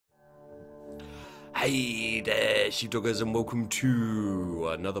Hey there, sheepdoggers, and welcome to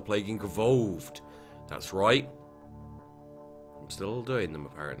another Plague Inc. Evolved. That's right. I'm still doing them,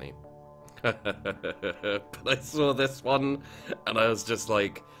 apparently. But I saw this one, and I was just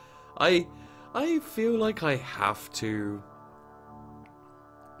like, I feel like I have to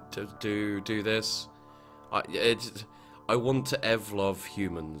do this. I want to Evlove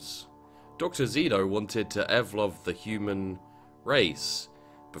humans. Dr. Zeno wanted to Evlove the human race.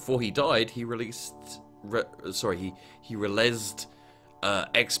 Before he died, he released... he released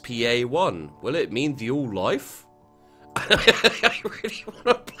XPA1. Will it mean the all-life? I really want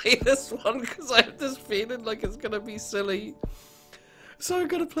to play this one because I have this feeling like it's going to be silly. So I'm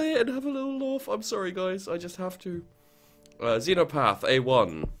going to play it and have a little laugh. I'm sorry, guys. I just have to. Xenopath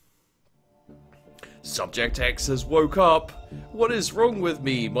A1. Subject X has woke up. What is wrong with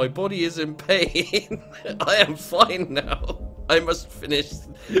me? My body is in pain. I am fine now. I must finish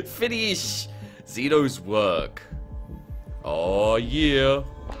Zeno's work. Oh yeah.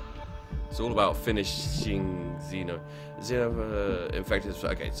 It's all about finishing Zeno. Infectious.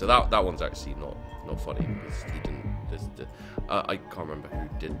 Okay, so that one's actually not funny because he didn't. I can't remember who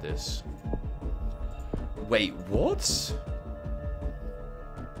did this. Wait, what?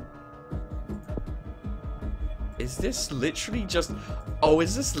 Is this literally just? Oh,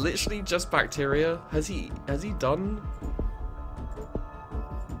 is this literally just bacteria? Has he done?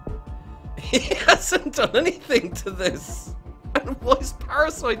 He hasn't done anything to this. And why is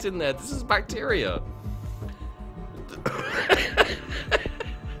parasite in there? This is bacteria.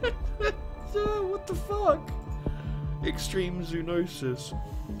 What the fuck? Extreme zoonosis.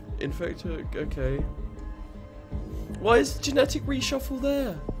 Infected. Okay. Why is genetic reshuffle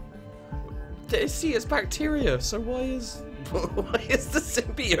there? See, it's bacteria. So why is the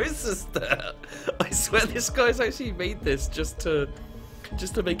symbiosis there? I swear this guy's actually made this just to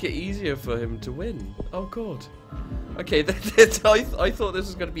make it easier for him to win. Oh god. Okay, I thought this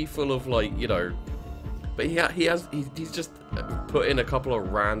was going to be full of, like, you know, but he's just put in a couple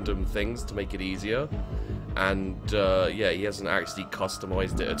of random things to make it easier, and yeah, he hasn't actually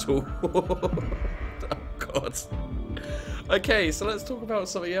customized it at all. Oh god. Okay, so let's talk about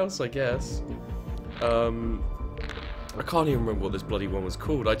something else, I guess. I can't even remember what this bloody one was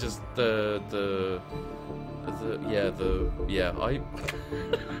called. I just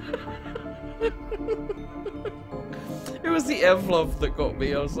It was the Evlove that got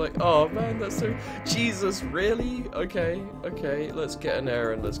me. I was like, oh man, that's so... Jesus, really? Okay, let's get an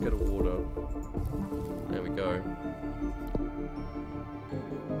air and let's get a water. There we go.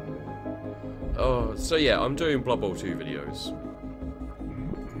 Oh, so yeah, I'm doing Blood Bowl 2 videos.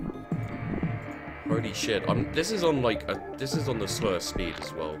 Holy shit, this is on the slower speed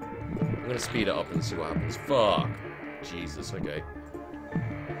as well. I'm gonna speed it up and see what happens. Fuck. Jesus, okay.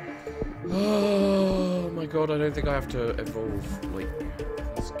 Oh my god, I don't think I have to evolve. Like,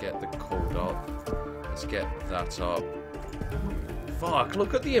 let's get the cold up. Let's get that up. Fuck,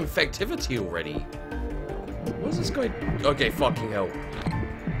 look at the infectivity already. What's this guy? Okay, fucking hell.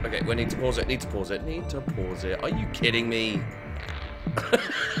 Okay, we need to pause it. Are you kidding me?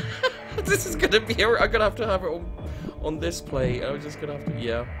 This is gonna be... I'm gonna have to have it on this play. I'm just gonna have to...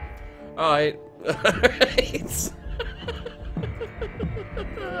 Yeah. Alright. Alright.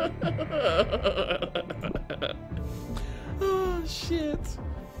 Oh shit.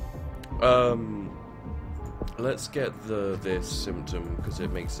 Let's get this symptom because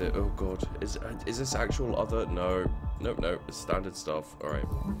it makes it... Oh god. Is this actual other... No. Nope. It's standard stuff. Alright.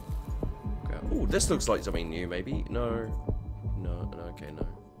 Okay. Oh, this looks like something new maybe. No. Okay, no.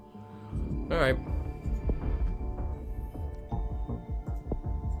 Alright.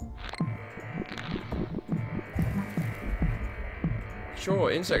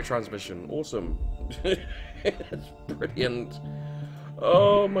 Sure, insect transmission. Awesome. It's brilliant.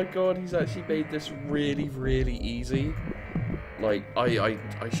 Oh my god, he's actually made this really, really easy. Like, I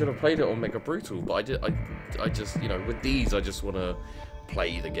should have played it on Mega Brutal, but I just, you know, with these, I just want to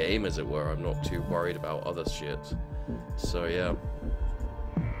play the game, as it were. I'm not too worried about other shit. So, yeah.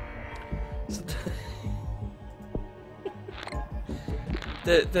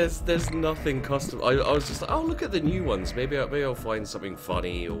 There's nothing custom. I was just like, oh, look at the new ones. Maybe I'll find something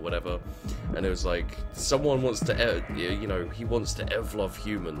funny or whatever. And it was like, someone wants to, you know, he wants to Evlove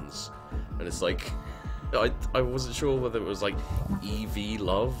humans, and it's like, I wasn't sure whether it was like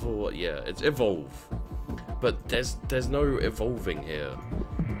Evlove or what. Yeah, it's Evolve, but there's no evolving here.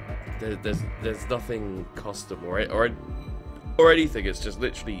 There's nothing custom or anything. It's just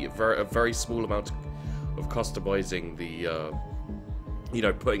literally a very small amount of customizing the. You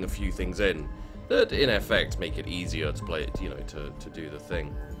know, putting a few things in that in effect make it easier to play it, you know, to do the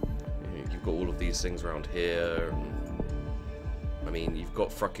thing. You've got all of these things around here. And, I mean, you've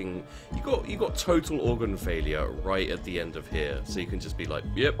got fucking... You got total organ failure right at the end of here. So you can just be like,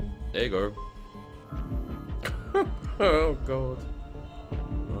 yep, there you go. Oh, God.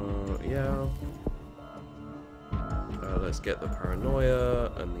 Yeah. Let's get the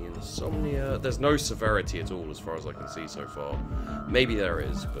paranoia and the insomnia. There's no severity at all as far as I can see so far. Maybe there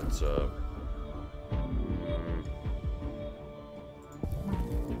is, but...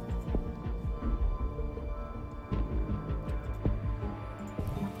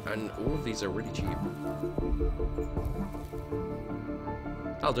 And all of these are really cheap.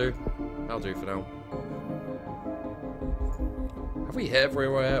 I'll do. I'll do for now. Have we hit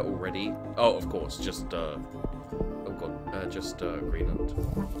everywhere already? Oh, of course, just, oh god, just, Greenland.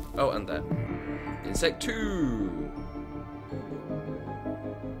 Oh, and there. Insect 2!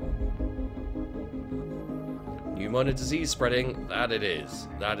 New minor disease spreading. That it is.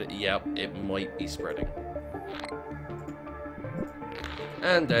 Yep, it might be spreading.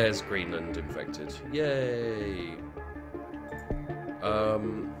 And there's Greenland infected. Yay!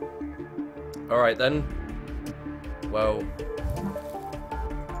 Alright then. Well...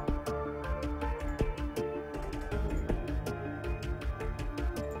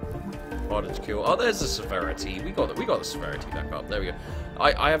 harder to kill. Oh, there's the severity. We got the severity back up. There we go.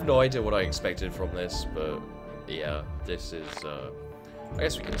 I have no idea what I expected from this, but yeah, this is. I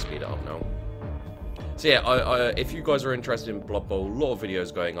guess we can speed it up now. So yeah, if you guys are interested in Blood Bowl, a lot of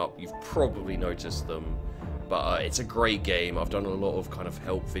videos going up. You've probably noticed them, but it's a great game. I've done a lot of kind of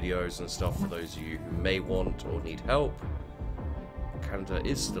help videos and stuff for those of you who may want or need help. Canada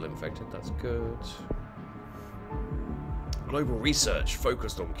is still infected. That's good. Global research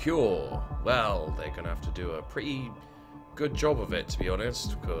focused on cure. Well, they're going to have to do a pretty good job of it, to be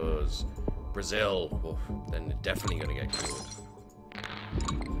honest, because Brazil, well, then definitely going to get cured.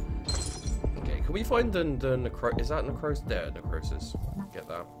 Okay, can we find the is that necrosis? There, necrosis. Get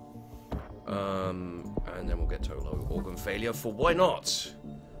that. And then we'll get total organ failure for why not?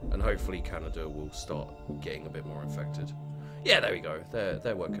 And hopefully Canada will start getting a bit more infected. Yeah, there we go.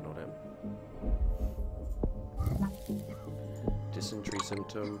 They're working on it. Dysentery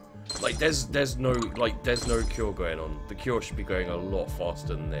symptom. Like there's no cure going on. The cure should be going a lot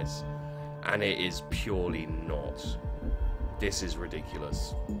faster than this, and it is purely not. This is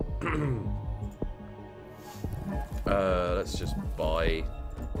ridiculous. Let's just buy.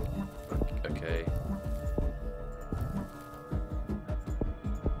 Okay.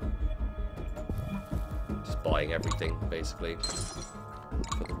 Just buying everything basically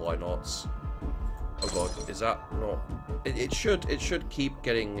for the why nots. Oh god, is that not... It should keep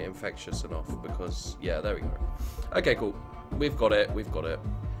getting infectious enough, because... Yeah, there we go. Okay, cool. We've got it, we've got it.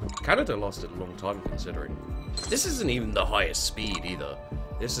 Canada lasted a long time, considering. This isn't even the highest speed, either.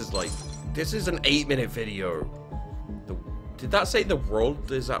 This is like... This is an 8-minute video. Did that say the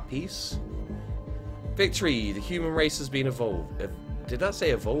world is at peace? Victory! The human race has been evolved. Did that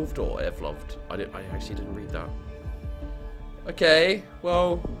say evolved or evloved? I actually didn't read that. Okay,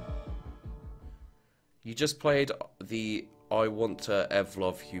 well... You just played the I want to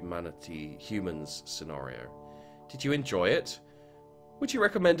Evlove humans scenario. Did you enjoy it? Would you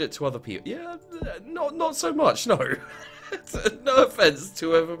recommend it to other people? Yeah, not so much, no. No offense to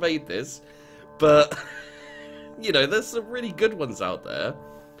whoever made this, but you know, there's some really good ones out there,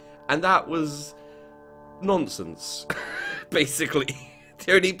 and that was nonsense. Basically,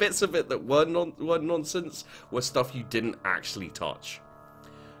 the only bits of it that were nonsense were stuff you didn't actually touch.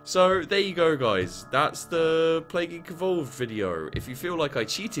 So, there you go, guys. That's the Plague Inc. Evolved video. If you feel like I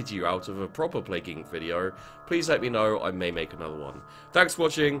cheated you out of a proper Plague Inc. video, please let me know. I may make another one. Thanks for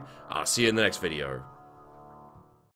watching. I'll see you in the next video.